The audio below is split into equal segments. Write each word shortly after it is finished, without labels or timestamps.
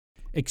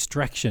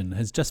Extraction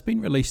has just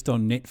been released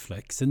on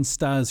Netflix and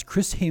stars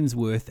Chris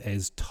Hemsworth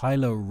as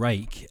Tyler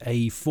Rake,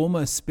 a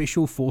former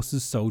Special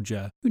Forces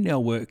soldier who now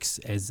works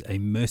as a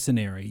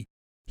mercenary.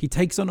 He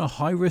takes on a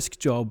high-risk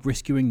job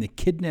rescuing the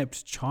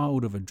kidnapped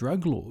child of a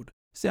drug lord.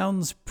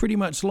 Sounds pretty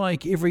much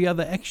like every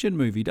other action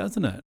movie,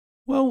 doesn't it?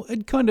 Well,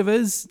 it kind of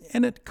is,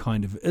 and it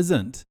kind of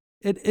isn't.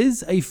 It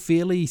is a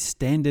fairly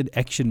standard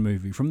action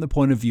movie from the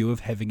point of view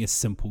of having a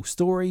simple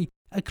story,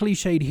 a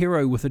cliched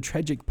hero with a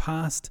tragic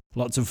past,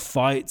 lots of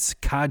fights,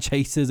 car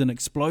chases and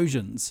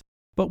explosions.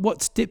 But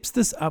what steps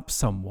this up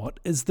somewhat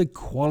is the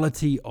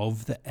quality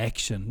of the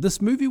action.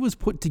 This movie was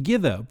put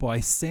together by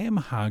Sam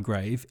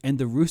Hargrave and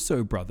the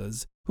Russo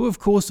brothers, who of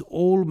course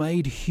all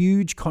made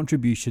huge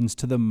contributions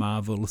to the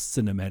Marvel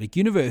Cinematic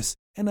Universe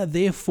and are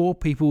therefore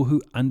people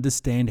who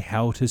understand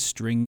how to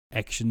string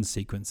action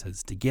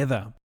sequences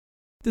together.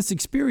 This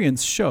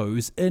experience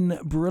shows in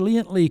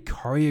brilliantly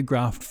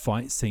choreographed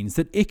fight scenes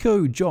that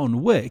echo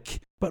John Wick,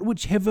 but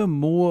which have a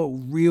more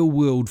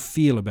real-world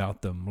feel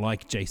about them,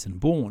 like Jason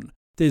Bourne.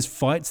 There's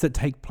fights that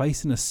take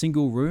place in a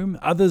single room,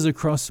 others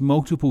across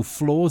multiple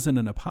floors in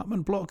an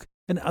apartment block,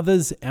 and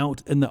others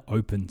out in the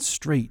open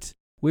street.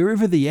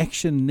 Wherever the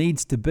action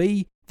needs to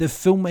be, the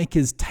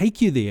filmmakers take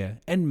you there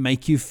and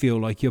make you feel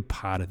like you're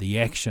part of the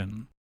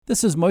action.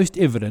 This is most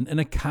evident in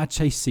a car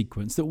chase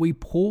sequence that we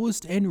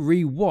paused and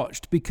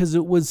re-watched because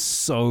it was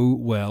so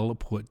well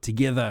put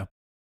together.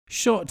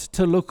 Shot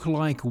to look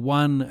like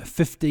one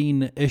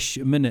 15-ish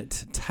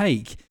minute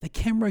take, the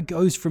camera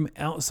goes from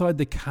outside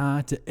the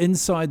car to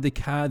inside the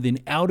car, then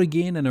out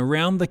again and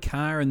around the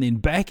car and then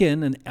back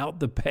in and out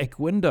the back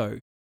window.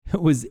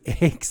 It was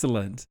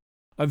excellent.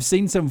 I've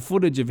seen some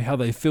footage of how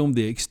they filmed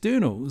the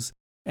externals,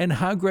 and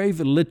Hargrave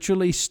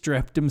literally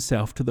strapped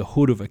himself to the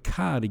hood of a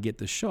car to get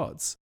the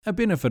shots. A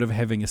benefit of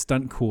having a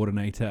stunt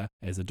coordinator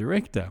as a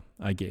director,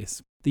 I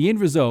guess. The end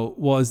result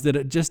was that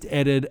it just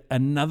added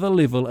another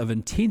level of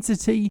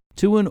intensity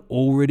to an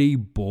already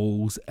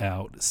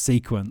balls-out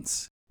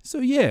sequence. So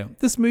yeah,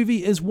 this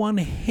movie is one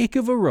heck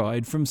of a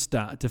ride from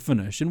start to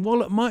finish, and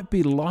while it might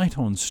be light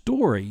on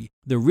story,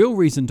 the real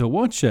reason to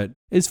watch it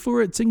is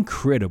for its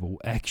incredible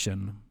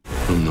action.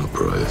 I'm not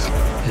brave.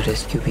 You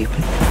rescue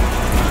people?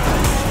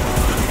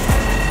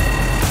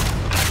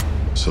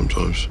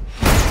 Sometimes.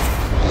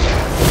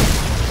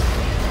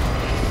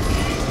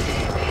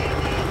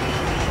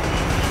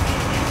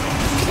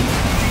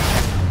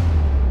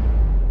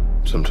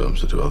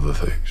 Sometimes I do other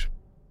things.